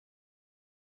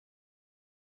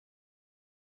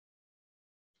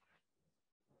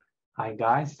Hi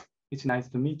guys, it's nice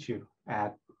to meet you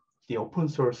at the Open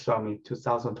Source Summit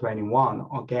 2021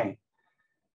 again.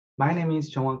 My name is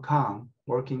Junghwan Kang,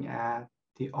 working at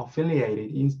the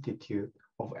affiliated Institute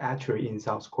of Archery in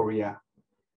South Korea.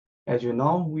 As you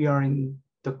know, we are in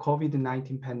the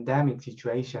COVID-19 pandemic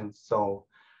situation, so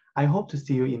I hope to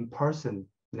see you in person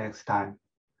next time.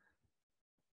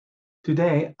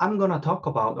 Today, I'm going to talk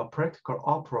about a practical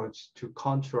approach to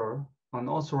control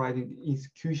unauthorized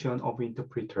execution of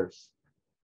interpreters.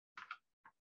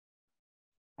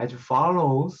 As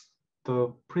follows,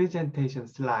 the presentation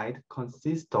slide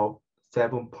consists of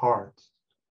 7 parts.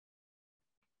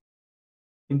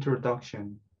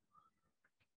 Introduction.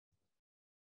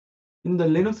 In the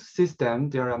Linux system,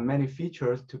 there are many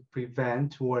features to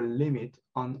prevent or limit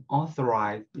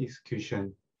unauthorized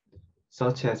execution,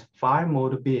 such as file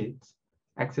mode bits,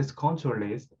 access control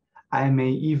list, IMA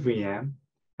EVM,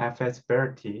 FS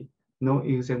no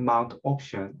exit mount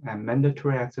option, and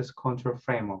mandatory access control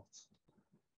frameworks.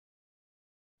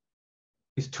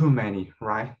 It's too many,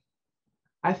 right?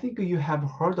 I think you have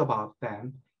heard about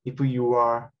them if you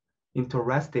are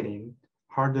interested in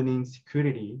hardening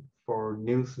security for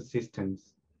Linux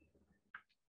systems.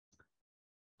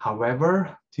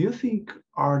 However, do you think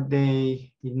are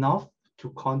they enough to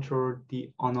control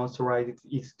the unauthorized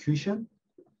execution?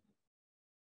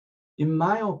 In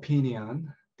my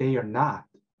opinion, they are not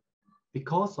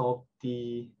because of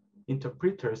the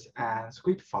interpreters and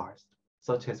script files,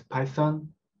 such as Python,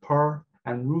 Perl,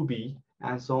 and Ruby,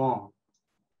 and so on.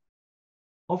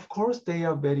 Of course, they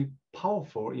are very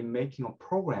powerful in making a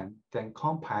program that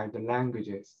compile the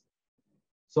languages.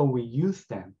 So we use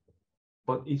them,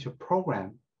 but each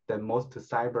program that most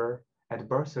cyber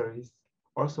adversaries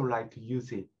also like to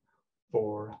use it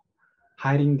for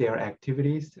hiding their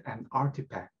activities and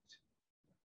artifacts.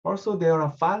 Also, there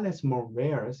are fileless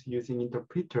malwares using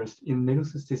interpreters in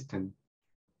Linux system.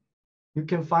 You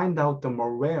can find out the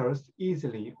malwares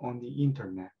easily on the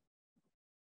internet.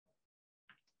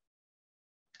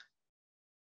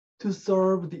 To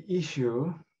solve the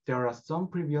issue, there are some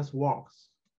previous works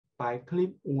by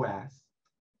ClipOS,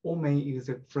 OME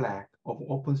exec flag of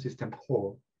Open System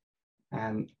Core,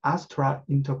 and Astra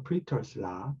Interpreters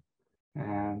Lab,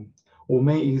 and OME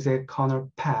exec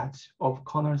kernel patch of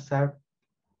kernel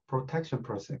self-protection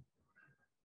project.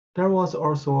 There was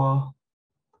also a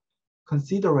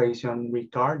consideration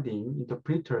regarding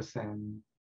interpreters and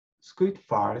script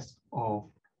files of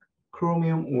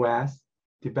Chromium OS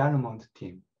development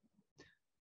team.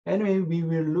 Anyway, we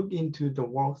will look into the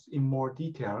works in more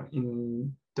detail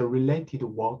in the related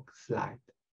work slide.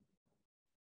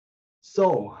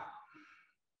 So,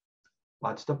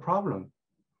 what's the problem?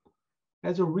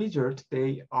 As a result,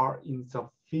 they are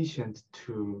insufficient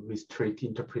to restrict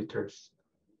interpreters.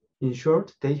 In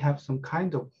short, they have some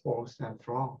kind of holes and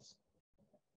flaws.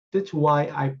 That's why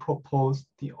I propose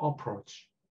the approach.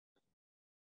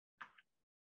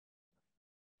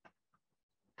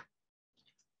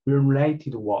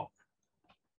 Related work.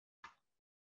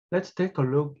 Let's take a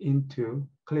look into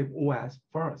ClipOS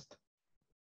first.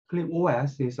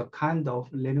 ClipOS is a kind of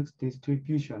Linux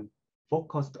distribution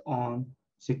focused on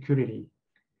security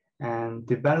and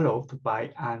developed by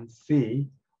ANSSI,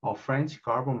 a French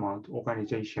government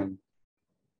organization.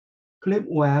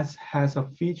 ClipOS has a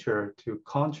feature to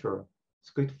control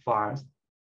script files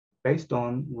based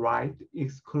on write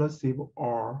exclusive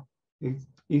or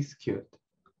execute.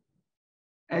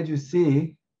 As you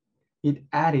see, it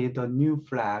added a new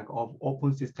flag of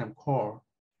Open System Core,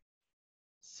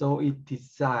 so it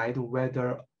decides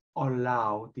whether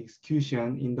allow the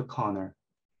execution in the kernel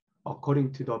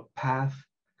according to the path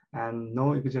and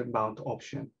no exit mount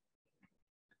option.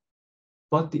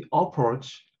 But the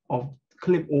approach of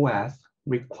ClipOS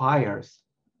requires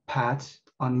patch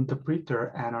an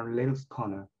interpreter and a Linux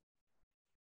kernel.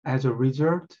 As a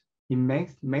result, it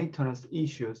makes maintenance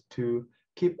issues to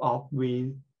keep up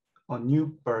with a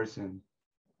new version.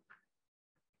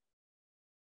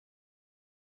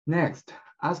 Next,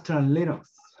 Astra Linux.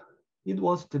 It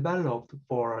was developed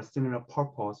for a similar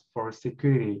purpose for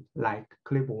security like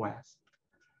ClipOS.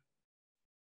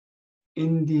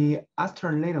 In the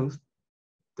Astra Linux,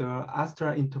 the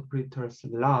Astra Interpreters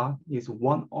law is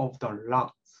one of the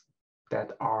laws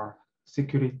that are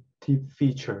security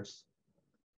features.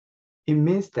 It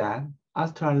means that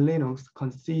Astra Linux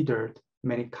considered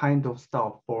many kinds of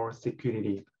stuff for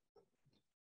security.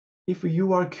 If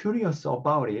you are curious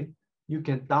about it, you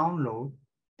can download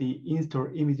the install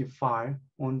image file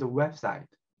on the website.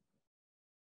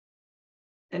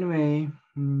 Anyway,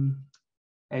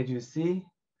 as you see,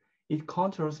 it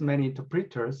controls many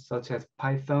interpreters such as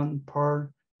Python, Perl,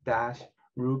 Dash,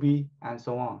 Ruby, and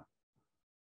so on.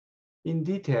 In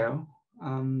detail,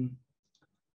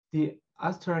 the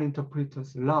Astral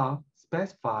Interpreter's law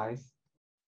specifies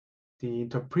the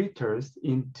interpreters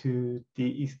into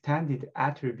the extended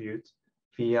attribute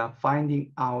via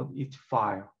finding out each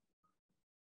file.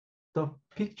 The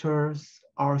pictures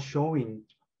are showing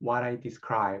what I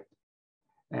described,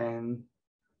 and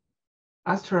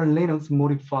Astra Linux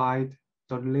modified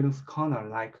the Linux kernel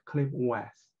like ClipOS.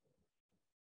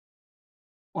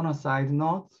 On a side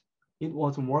note, it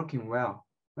was working well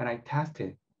when I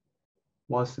tested,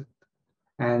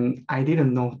 and I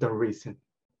didn't know the reason.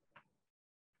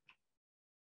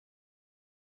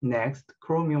 Next,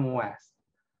 Chromium OS.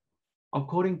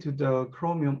 According to the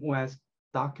Chromium OS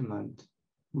document,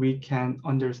 we can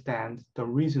understand the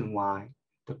reason why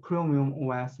the Chromium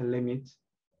OS limits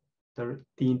the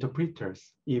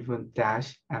interpreters, even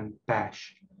dash and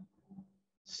bash.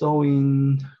 So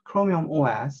in Chromium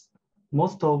OS,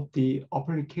 most of the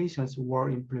applications were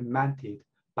implemented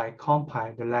by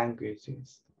compiled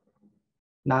languages,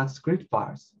 not script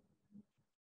files.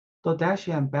 The dash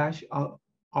and bash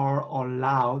are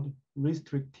allowed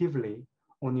restrictively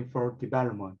only for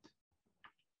development.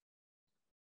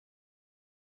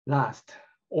 Last,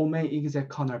 OME exec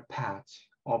kernel patch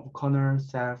of kernel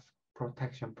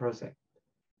self-protection project.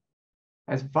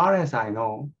 As far as I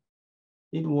know,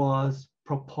 it was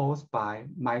proposed by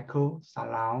Michael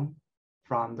Salam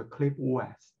from the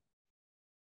ClipOS.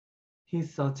 He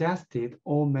suggested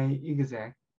OME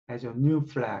exec as a new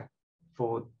flag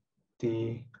for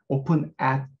the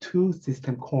OpenAT2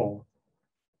 system call.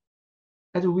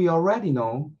 As we already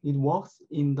know, it works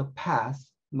in the path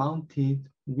mounted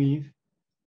with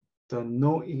the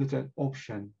no exec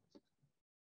option.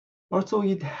 Also,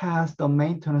 it has the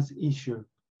maintenance issue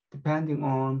depending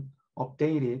on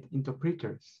updated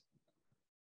interpreters.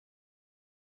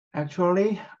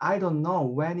 Actually, I don't know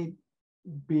when it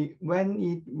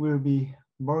will be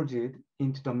merged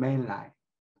into the mainline.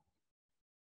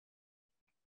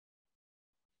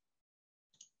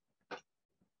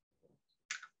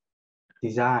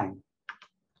 Design.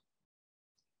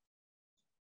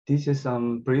 This is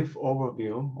some brief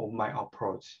overview of my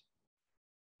approach.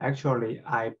 Actually,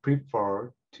 I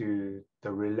prefer to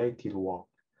the related work.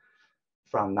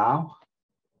 From now,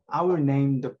 I will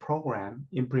name the program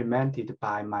implemented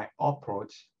by my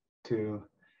approach to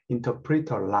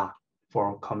interpreter law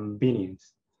for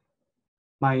convenience.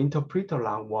 My interpreter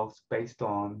law works based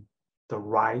on the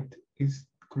write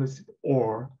exclusive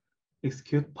or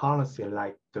execute policy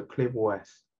like the ClipOS.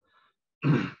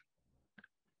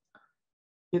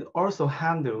 It also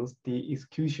handles the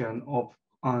execution of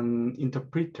an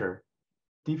interpreter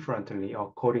differently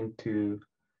according to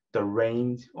the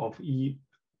range of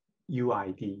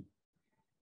UID.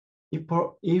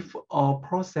 If a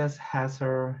process has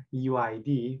a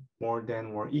UID more than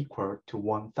or equal to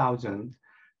 1000,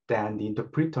 then the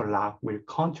interpreter log will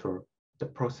control the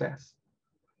process.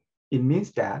 It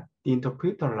means that the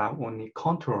interpreter log only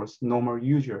controls normal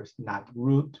users, not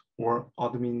root or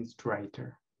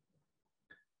administrator.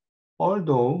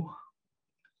 Although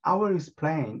I will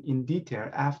explain in detail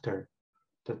after,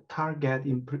 the target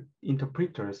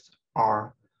interpreters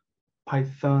are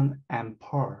Python and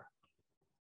Perl.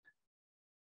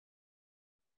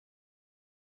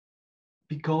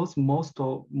 Because most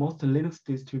Linux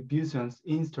distributions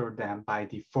install them by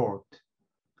default.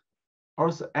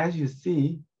 Also, as you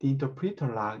see, the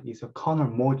interpreter log is a kernel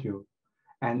module,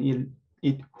 and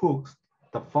it hooks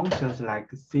the functions like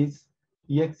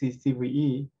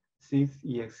sysexecve,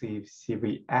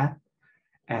 sysexecvadd,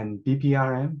 and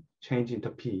bprm change into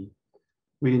p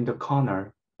within the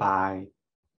kernel by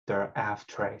the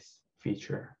ftrace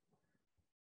feature.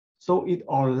 So it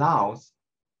allows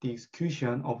the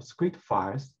execution of script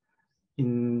files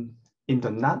in the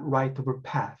not writable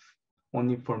path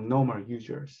only for normal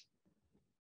users.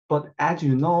 But as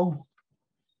you know,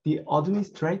 the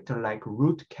administrator like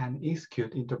root can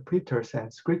execute interpreters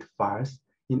and script files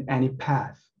in any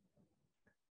path.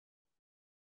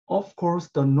 Of course,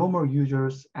 the normal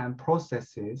users and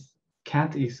processes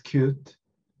can't execute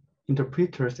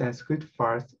interpreters and script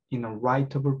files in a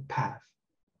writable path.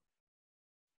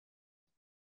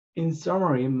 In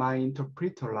summary, my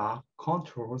interpreter log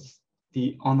controls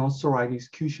the unauthorized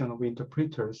execution of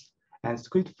interpreters and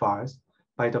script files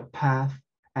by the path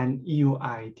and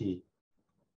UID.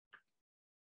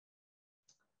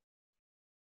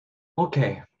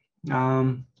 Okay,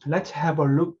 let's have a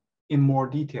look in more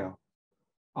detail.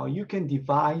 You can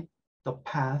divide the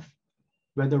path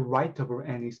whether writable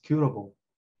and executable.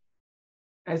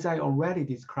 As I already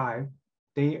described,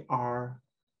 they are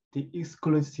the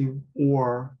exclusive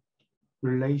OR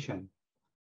relation.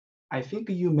 I think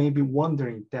you may be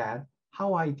wondering that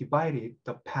how I divided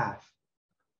the path.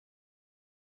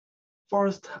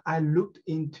 First, I looked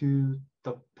into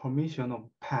the permission of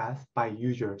path by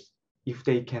users, if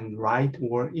they can write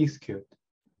or execute.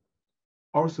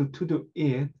 Also, to do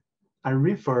it, I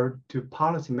referred to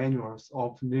policy manuals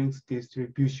of Linux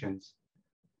distributions.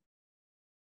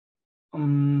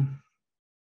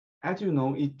 As you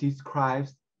know, it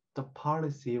describes the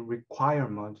policy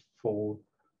requirement for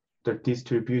the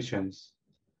distributions.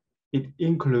 It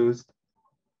includes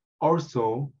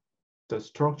also the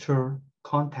structure,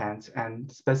 contents,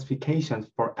 and specifications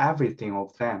for everything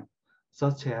of them,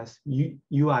 such as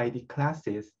UID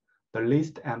classes, the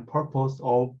list and purpose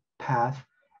of path,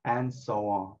 and so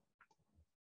on.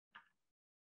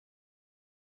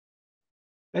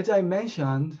 As I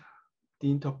mentioned, the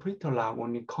interpreter log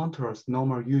only controls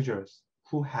normal users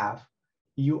who have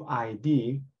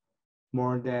UID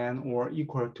more than or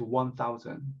equal to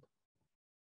 1,000.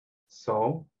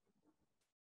 So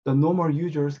the normal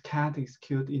users can't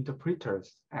execute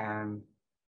interpreters, and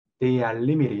they are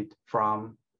limited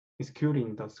from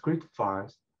executing the script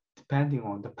files depending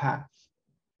on the path.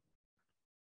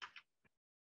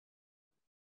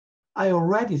 I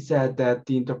already said that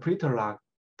the interpreter log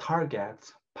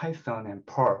targets Python and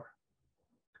Perl,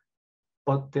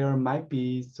 but there might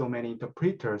be so many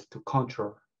interpreters to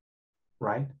control,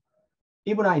 right?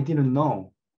 Even I didn't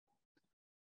know.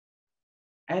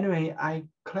 Anyway, I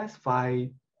classify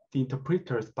the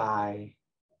interpreters by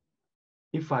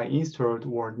if I installed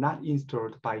or not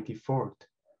installed by default.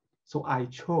 So I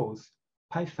chose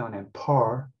Python and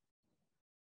Perl.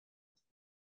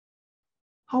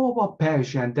 How about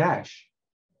bash and dash?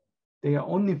 They are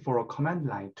only for a command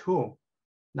line tool,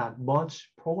 not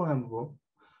much programmable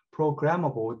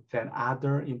than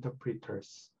other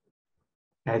interpreters.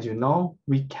 As you know,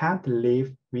 we can't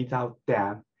live without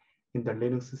them in the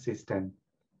Linux system.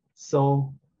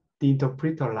 So the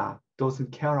interpreter log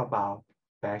doesn't care about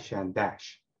bash and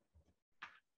dash.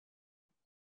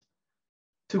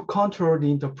 To control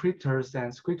the interpreters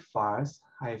and script files,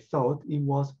 I thought it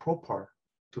was proper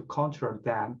to control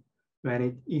them when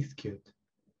it executes.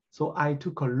 So I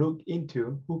took a look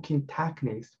into hooking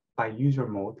techniques by user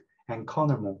mode and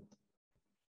kernel mode.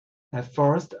 At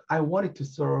first, I wanted to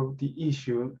solve the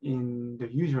issue in the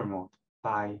user mode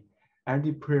by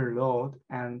LD preload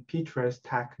and ptrace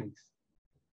techniques,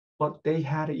 but they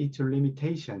had its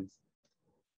limitations.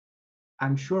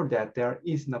 I'm sure that there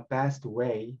isn't a best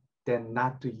way than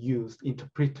not to use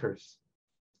interpreters.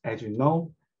 As you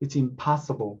know, it's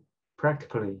impossible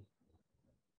practically.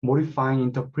 Modifying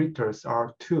interpreters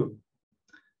are too.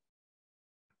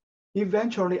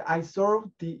 Eventually, I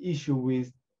solved the issue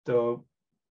with the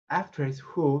ftrace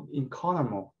hook in kernel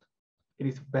mode. It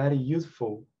is very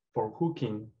useful for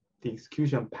hooking the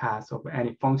execution paths of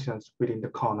any functions within the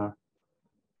kernel.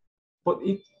 But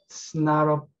it's not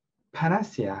a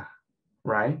panacea,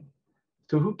 right?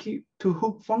 To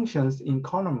hook functions in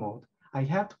kernel mode, I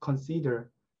have to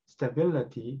consider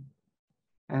stability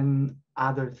and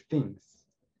other things.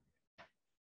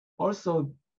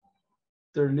 Also,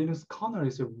 the Linux kernel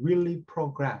is really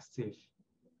progressive.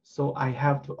 So I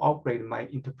have to upgrade my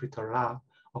interpreter log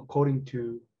according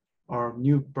to our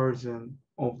new version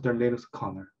of the Linux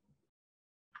kernel.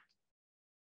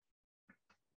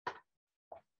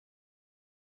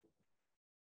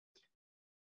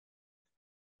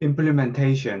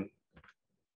 Implementation.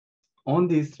 On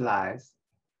these slides,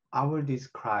 I will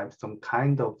describe some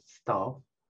kind of stuff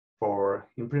for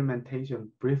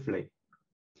implementation briefly.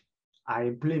 I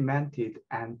implemented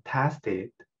and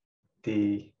tested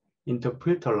the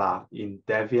interpreter log in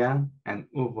Debian and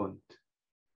Ubuntu.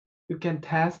 You can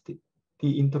test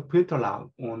the interpreter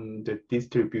log on the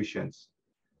distributions.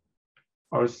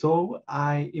 Also,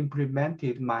 I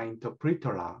implemented my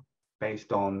interpreter log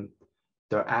based on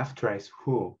the ftrace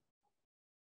hook.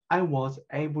 I was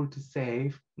able to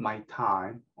save my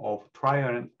time of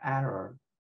trial and error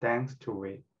thanks to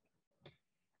it.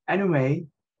 Anyway,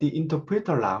 the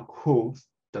interpreter log hooks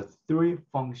the three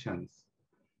functions: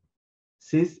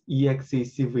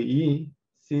 sysexecve,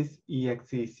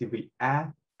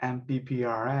 sysexecvadd, and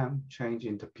bprm change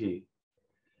into P.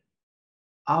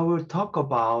 I will talk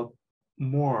about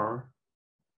more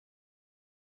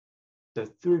the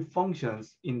three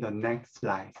functions in the next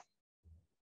slide.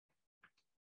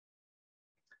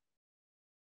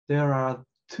 There are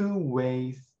two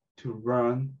ways to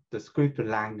run the script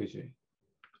language.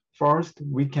 First,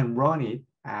 we can run it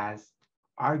as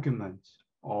arguments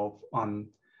of an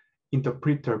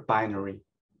interpreter binary.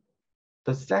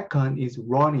 The second is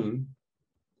running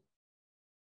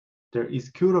the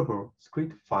executable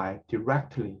script file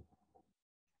directly.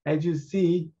 As you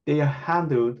see, they are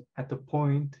handled at the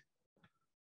point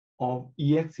of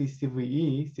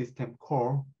EXE-CVE system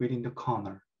call within the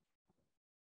kernel.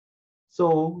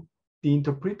 So the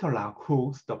interpreter log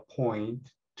hooks the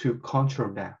point to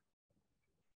control them.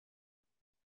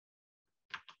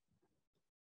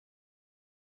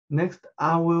 Next,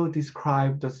 I will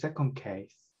describe the second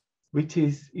case, which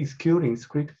is executing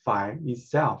script file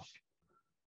itself.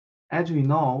 As we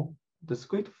know, the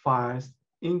script files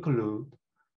include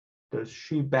the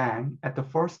shebang at the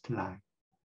first line.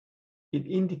 It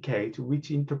indicates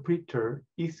which interpreter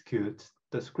executes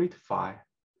the script file.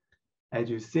 As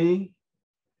you see,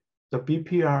 the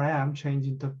BPRM change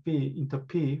into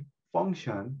P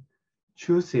function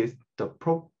chooses the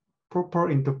proper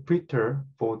interpreter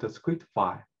for the script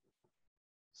file.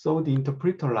 So the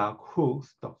interpreter log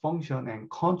hooks the function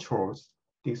and controls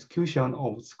the execution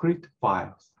of script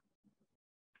files.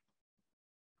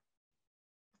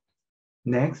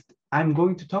 Next, I'm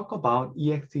going to talk about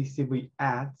EXE-CVE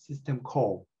add system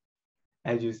call.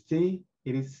 As you see,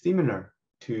 it is similar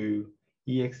to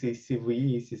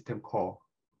EXE-CVE system call,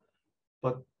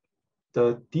 but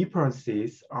the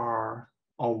differences are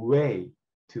a way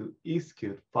to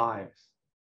execute files.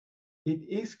 It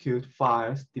executes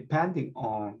files depending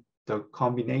on the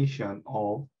combination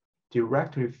of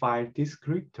directory file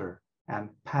descriptor and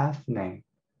path name.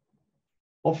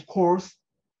 Of course,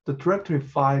 the directory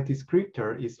file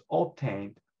descriptor is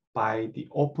obtained by the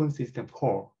open system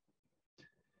call.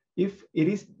 If it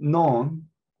is known,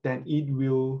 then it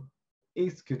will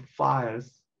execute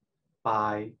files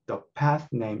by the path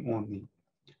name only.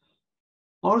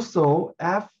 Also,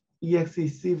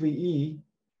 EXE-CVE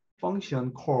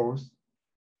function calls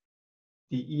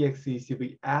the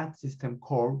EXE-CVE add system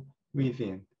call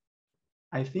within.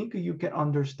 I think you can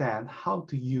understand how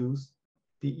to use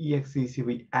the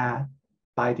EXE-CVE add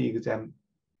by the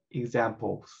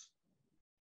examples.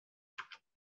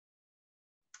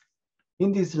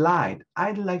 In this slide,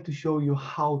 I'd like to show you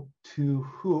how to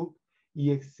hook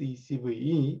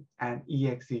EXE-CVE and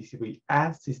EXE-CVE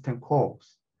add system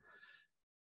calls.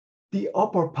 The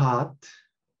upper part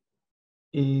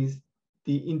is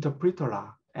the interpreter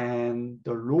log, and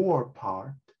the lower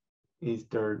part is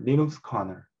the Linux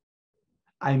kernel.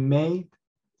 I made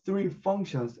 3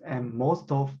 functions, and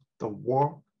most of the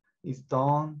work is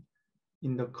done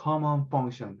in the common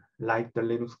function like the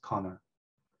Linux kernel.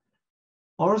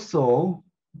 Also,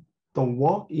 the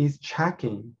work is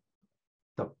checking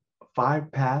the file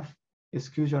path,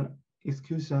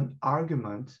 execution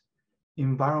arguments,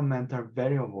 environmental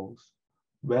variables,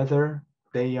 whether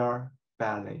they are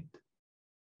valid.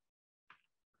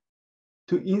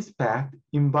 To inspect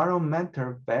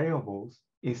environmental variables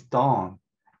is done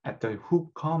at the hook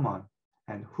command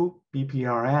and hook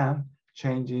BPRM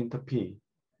change into P.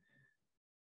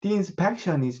 The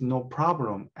inspection is no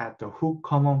problem at the hook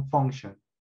command function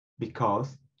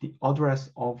because the address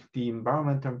of the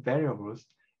environmental variables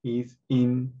is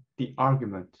in the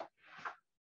argument.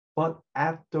 But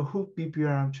at the hook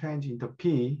BPRM change into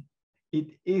P, it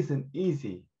isn't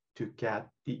easy to get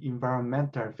the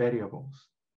environmental variables.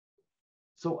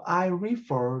 So I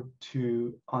refer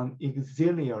to an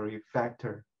auxiliary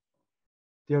factor.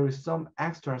 There is some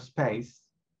extra space,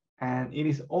 and it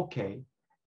is okay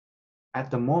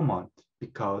at the moment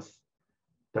because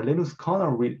the Linux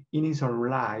kernel will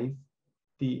initialize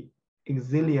the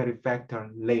auxiliary factor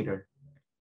later.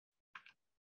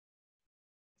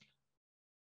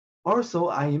 Also,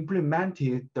 I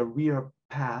implemented the real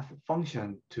path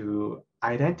function to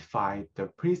identify the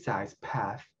precise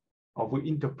path of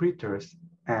interpreters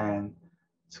and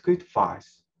script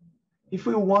files. If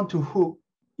we want to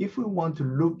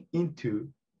look into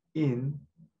in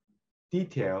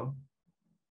detail,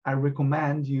 I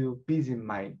recommend you visit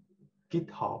my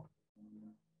GitHub.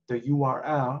 The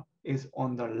URL is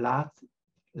on the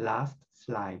last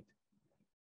slide.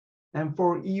 And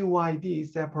for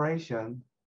EUID separation,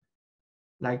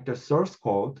 like the source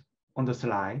code on the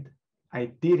slide, I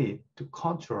did it to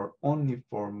control only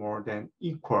for more than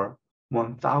equal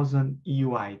 1000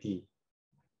 EUID.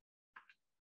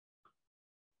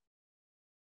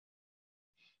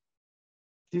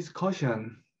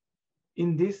 Discussion.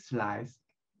 In these slides,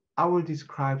 I will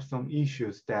describe some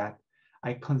issues that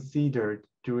I considered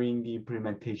during the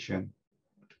implementation.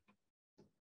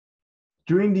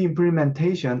 During the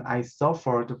implementation, I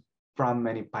suffered from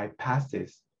many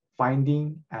bypasses.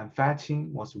 Finding and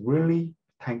fetching was really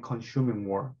time-consuming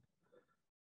work.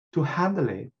 To handle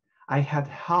it, I had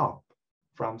help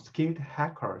from skilled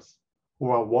hackers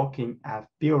who are working at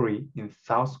Theory in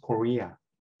South Korea.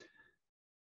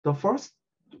 The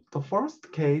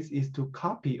first case is to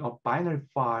copy a binary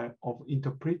file of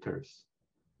interpreters.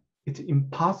 It's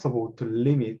impossible to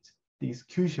limit the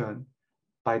execution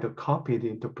by the copied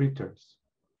interpreters.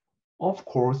 Of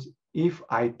course, if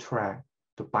I track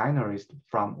the binaries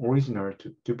from original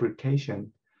to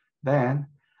duplication, then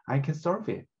I can solve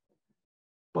it.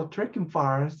 But tracking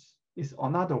files is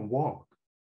another work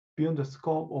beyond the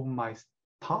scope of my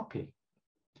topic.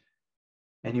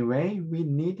 Anyway, we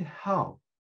need help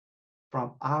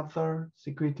from other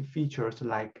security features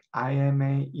like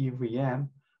IMA EVM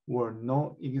or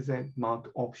no exact mount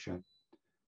option.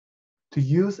 To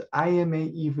use IMA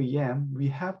EVM, we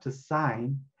have to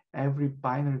sign every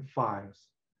binary files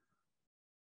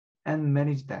and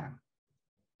manage them.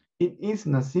 It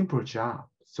isn't a simple job,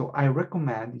 so I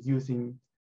recommend using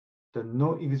the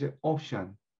no exec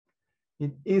option.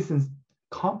 It isn't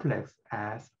complex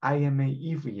as IMA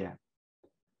EVM,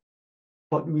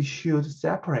 but we should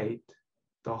separate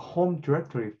the home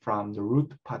directory from the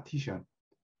root partition.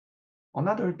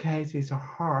 Another case is a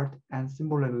hard and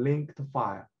symbolically linked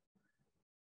file.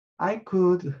 I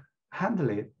could handle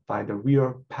it by the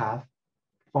real path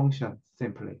function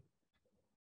simply.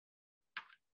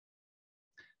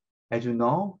 As you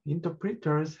know,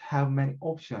 interpreters have many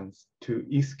options to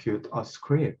execute a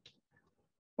script.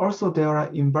 Also, there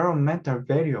are environmental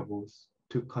variables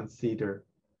to consider.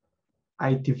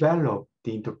 I developed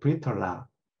the interpreter lab,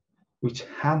 which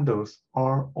handles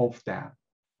all of them.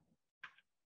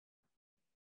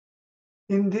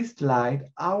 In this slide,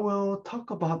 I will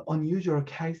talk about unusual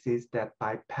cases that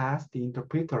bypass the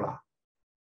interpreter lab.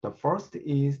 The first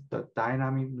is the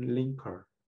dynamic linker.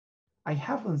 I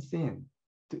haven't seen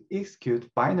to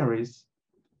execute binaries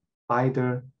by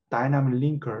the dynamic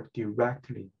linker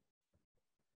directly.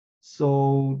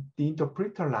 So the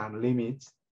interpreter lab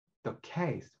limits the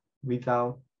case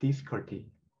without difficulty.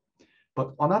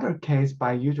 But another case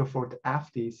by user for the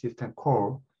FD system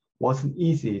call wasn't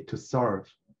easy to solve.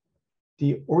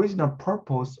 The original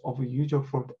purpose of user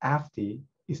for the FD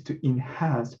is to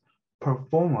enhance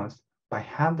performance by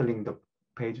handling the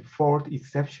page fault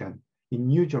exception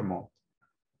in user mode,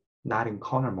 not in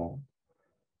kernel mode.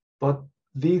 But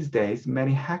these days,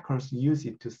 many hackers use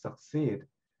it to succeed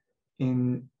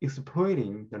in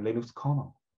exploiting the Linux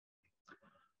kernel.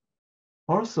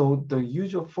 Also, the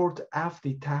usual fault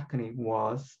FD technique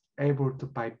was able to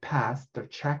bypass the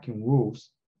checking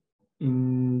rules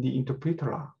in the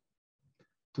interpreter lab.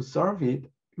 To solve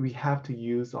it, we have to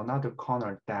use another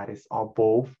kernel that is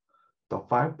above the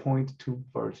 5.2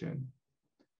 version.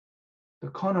 The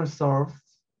kernel serves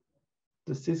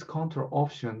the syscontrol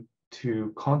option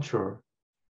to control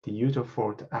the user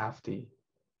fault FD.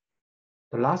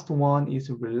 The last one is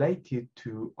related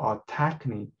to a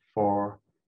technique for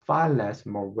fileless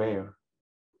malware.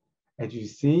 As you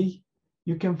see,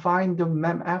 you can find the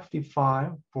memfd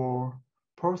file for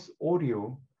Pulse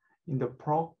Audio in the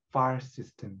proc file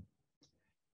system.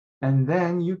 And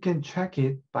then you can check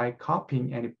it by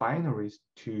copying any binaries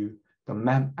to the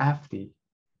memfd.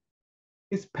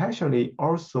 Especially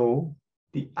also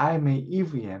the IMA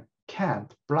EVM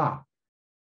can't block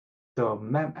the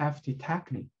memfd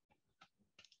technique.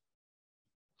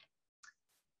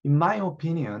 In my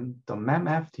opinion, the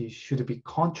memfd should be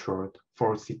controlled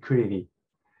for security.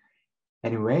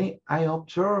 Anyway, I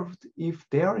observed if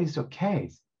there is a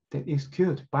case that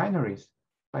executes binaries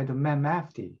by the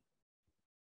memfd,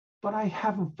 but I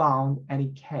haven't found any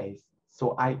case,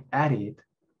 so I added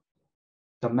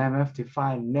the memfd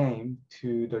file name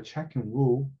to the checking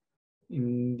rule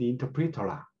in the interpreter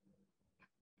lab.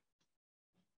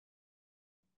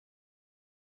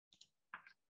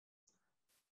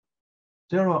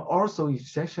 There are also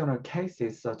exceptional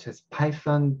cases such as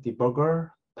Python debugger,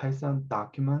 Python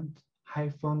document,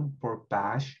 hyphen for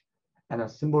bash, and a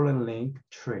symbolic link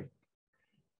trick.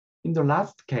 In the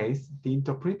last case, the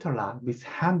interpreter lab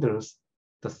mishandles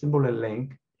the symbolic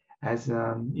link as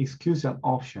an execution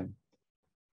option.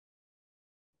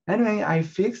 Anyway, I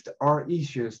fixed all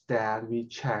issues that we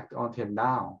checked until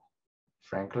now.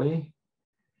 Frankly,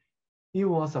 it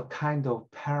was a kind of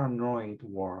paranoid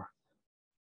war.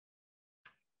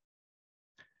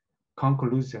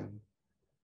 Conclusion.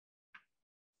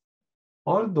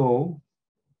 Although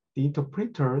the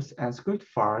interpreters and script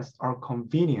files are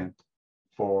convenient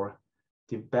for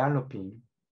developing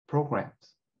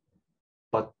programs,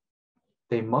 but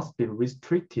they must be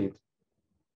restricted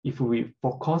if we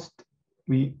focus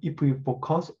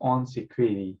on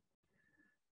security.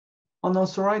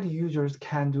 Unauthorized users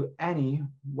can do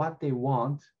what they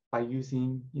want by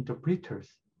using interpreters,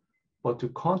 but to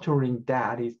controlling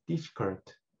that is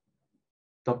difficult.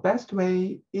 The best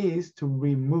way is to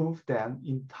remove them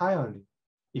entirely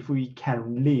if we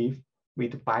can live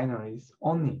with binaries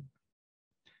only.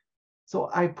 So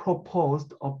I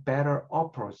proposed a better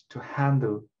approach to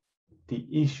handle the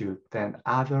issue than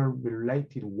other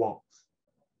related works.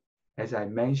 As I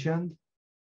mentioned,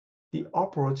 the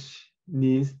approach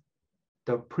needs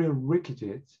the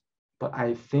prerequisites, but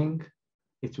I think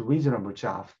it's a reasonable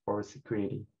job for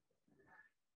security.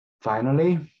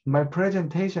 Finally, my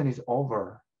presentation is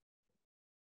over.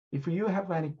 If you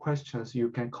have any questions, you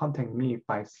can contact me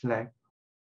by Slack